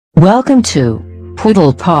Welcome to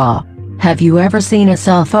Poodlepaw. Have you ever seen a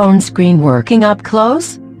cell phone screen working up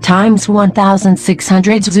close, times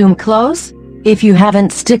 1600 zoom close? If you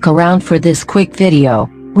haven't, stick around for this quick video.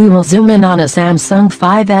 We will zoom in on a Samsung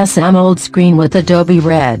 5S AMOLED screen with Adobe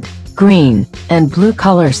Red, green, and blue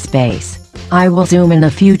color space. I will zoom in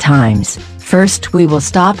a few times. First we will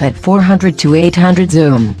stop at 400 to 800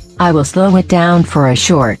 zoom. I will slow it down for a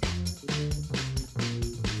short.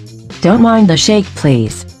 Don't mind the shake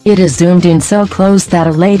please. It is zoomed in so close that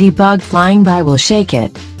a ladybug flying by will shake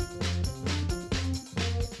it.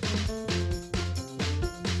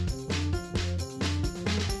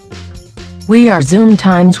 We are zoom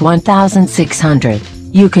times 1600.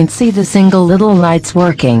 You can see the single little lights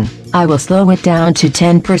working. I will slow it down to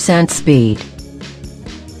 10% speed.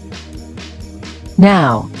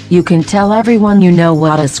 Now, you can tell everyone you know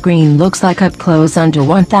what a screen looks like up close under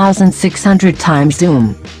 1600 times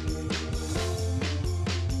zoom.